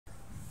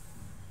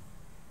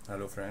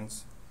Hello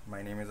friends,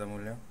 my name is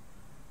Amulya.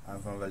 I'm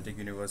from Veltech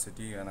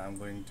University and I'm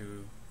going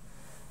to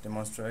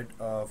demonstrate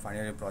a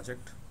final year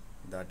project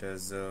that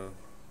is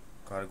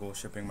cargo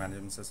shipping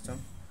management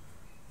system.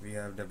 We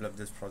have developed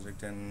this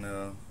project in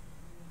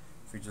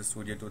Visual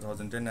Studio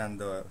 2010 and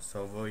the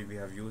server we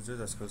have used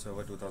is SQL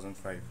Server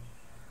 2005.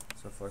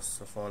 So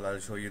first of all I'll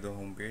show you the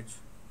home page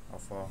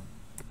of our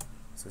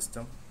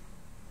system.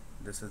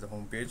 This is the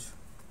home page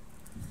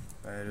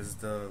where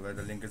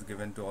the link is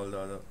given to all the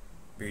other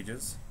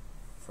pages.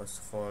 First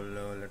of all,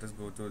 let us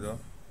go to the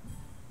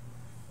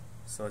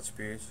search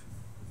page.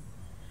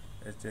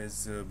 It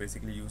is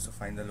basically used to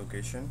find the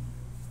location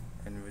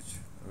in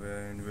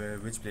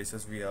which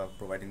places we are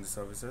providing the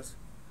services.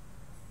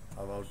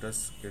 About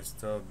us gives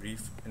the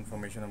brief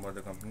information about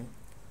the company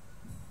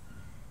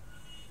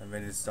and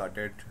when it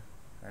started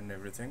and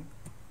everything.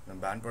 The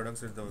banned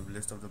products is the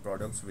list of the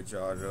products which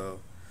are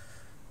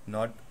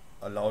not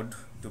allowed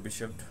to be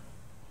shipped.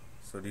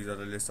 So these are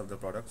the list of the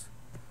products.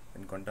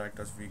 And contact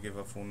us, we give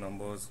our phone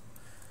numbers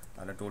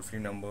and a toll-free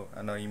number,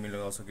 and our email is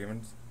also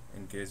given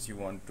in case you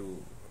want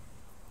to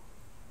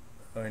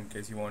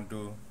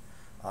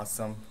ask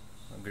some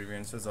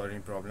grievances or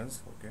any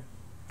problems. Okay,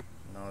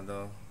 now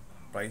the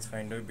price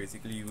finder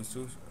basically used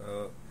to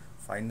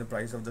find the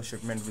price of the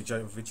shipment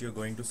which you're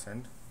going to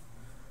send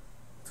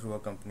through a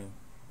company.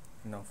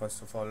 Now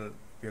first of all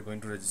we are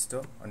going to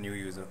register a new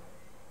user,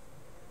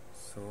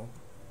 so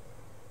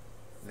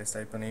let's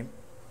type a name.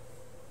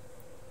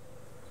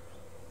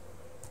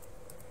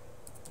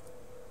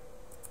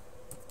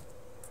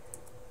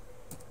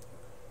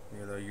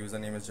 Here the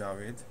username is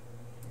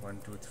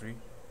Javed123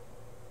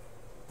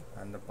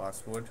 and the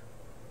password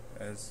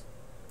is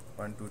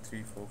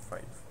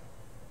 12345.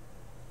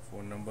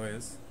 Phone number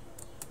is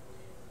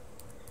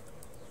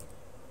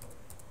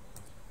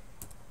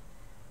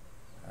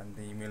and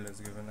the email is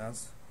given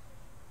as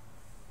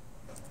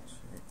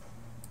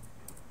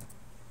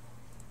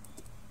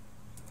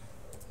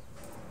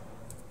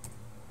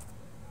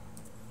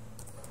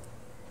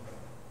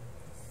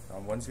now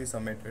once we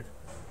submit,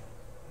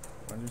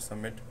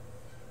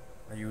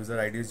 a user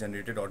ID is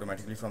generated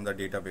automatically from the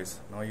database.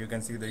 Now you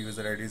can see the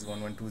user ID is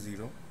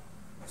 1120.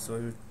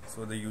 So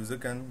the user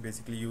can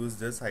basically use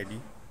this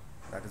ID,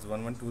 that is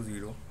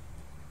 1120,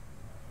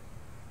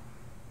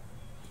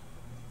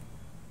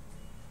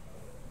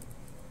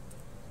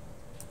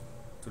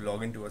 to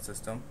log into a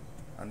system,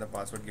 and the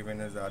password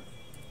given is that.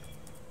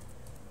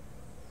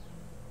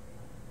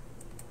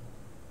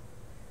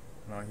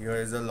 Now here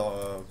is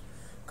a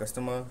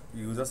customer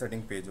user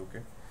setting page.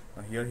 Okay,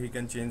 now here he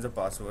can change the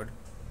password.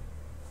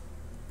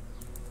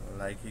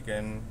 Like he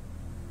can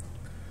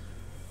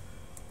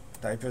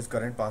type his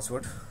current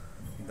password,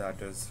 that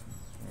is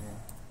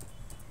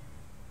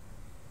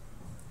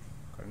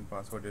current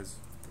password is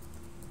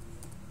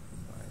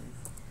 5,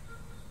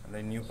 and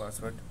then new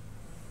password.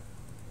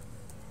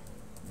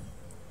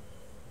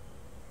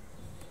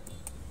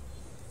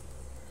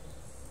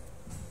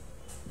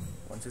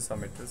 Once he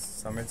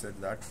submits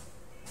it, that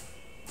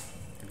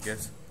it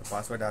gets the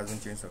password has been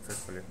changed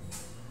successfully.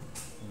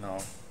 Now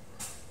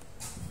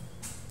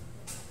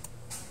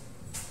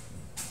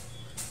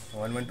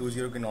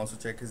 1120 can also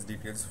check his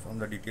details from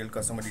the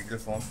customer detail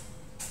form.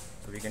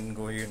 So we can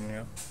go here in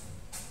here,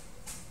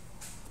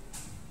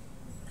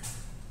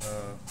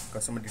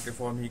 customer detail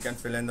form. He can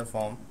fill in the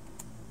form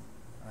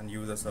and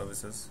use the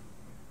services.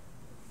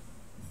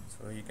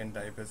 So he can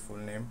type his full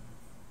name,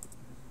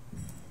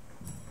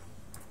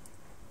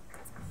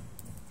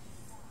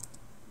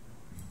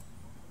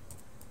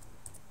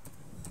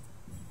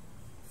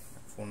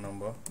 phone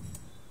number,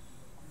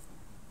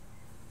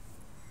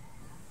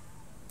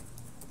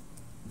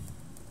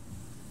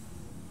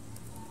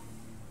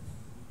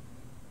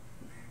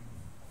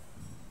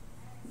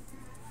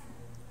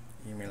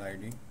 email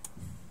ID,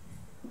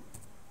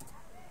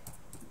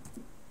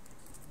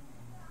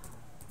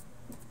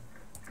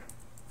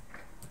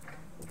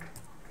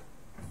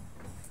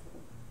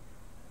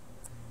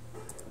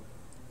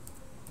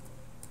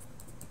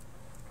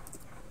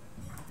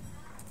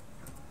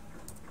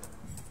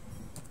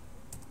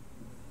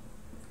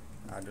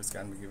 address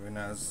can be given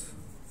as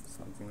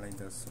something like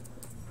this,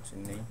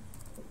 Chennai.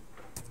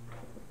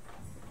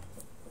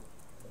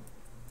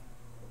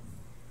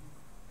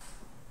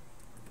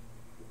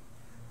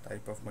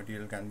 Type of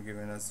material can be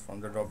given as from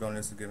the drop down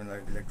list is given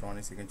like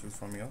electronics. You can choose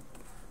from here.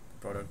 The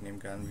product name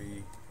can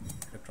be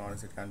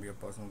electronics, it can be a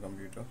personal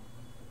computer.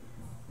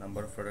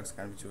 Number of products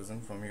can be chosen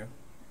from here,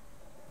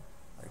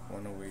 like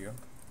one over here.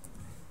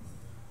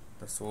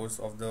 The source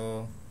of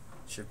the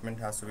shipment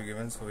has to be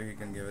given, so he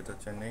can give it a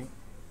Chennai,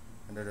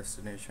 and the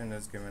destination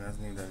is given as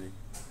New Delhi,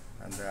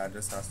 and the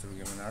address has to be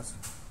given as.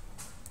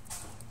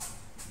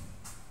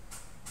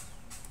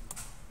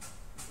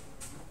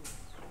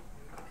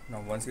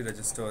 Now once he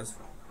registers,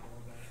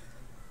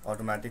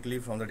 automatically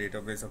from the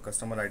database a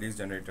customer ID is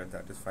generated,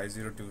 that is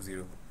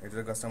 5020. It is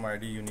a customer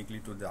ID uniquely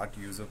to that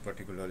user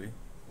particularly.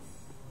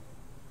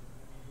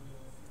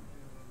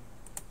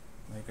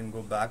 Now you can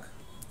go back,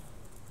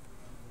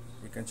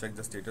 you can check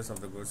the status of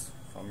the goods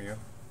from here.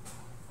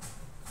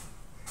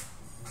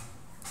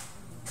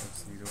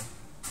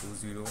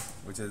 0020,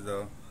 which is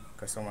the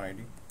customer ID,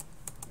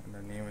 and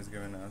the name is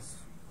given as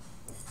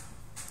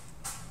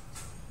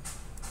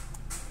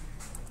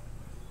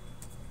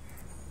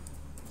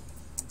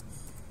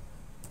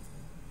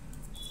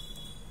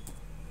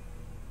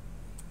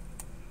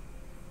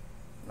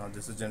now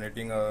this is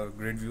generating a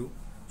grid view,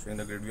 showing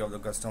the grid view of the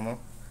customer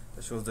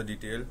that shows the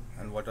detail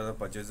and what are the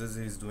purchases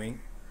he is doing,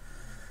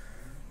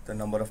 the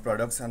number of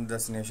products and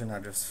destination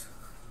address.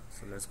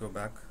 So let's go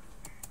back.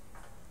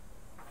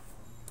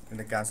 In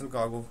the cancel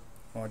cargo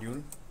module,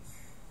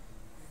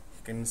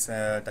 you can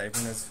type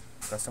in his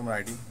customer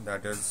ID,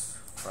 that is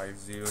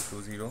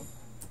 5020,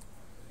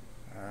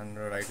 and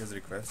write his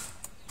request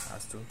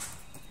as to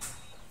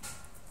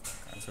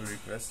cancel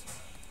request,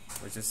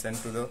 which is sent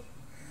to the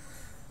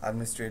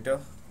administrator,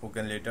 who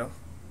can later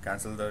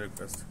cancel the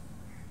request.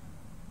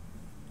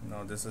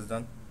 Now this is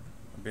done.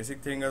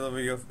 Basic thing is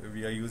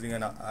we are using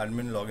an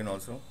admin login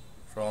also.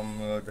 From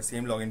the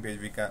same login page,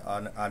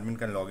 an admin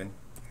can log in.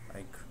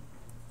 Like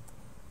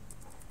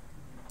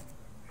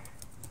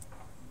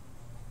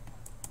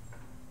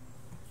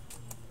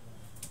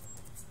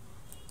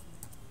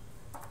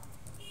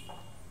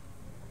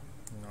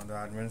now the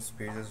admin's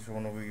page is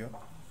shown over here.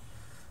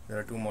 There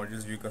are two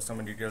modules: view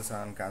customer details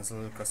and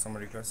cancel customer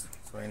request.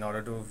 So in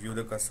order to view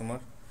the customer,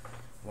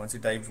 once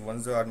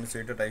the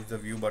administrator types the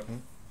view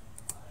button,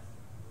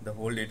 the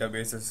whole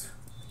database is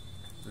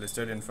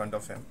listed in front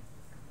of him,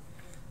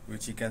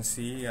 which he can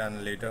see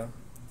and later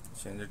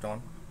change it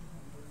on.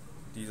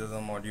 These are the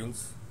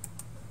modules,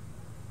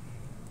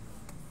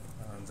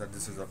 and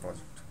this is the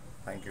project.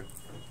 Thank you.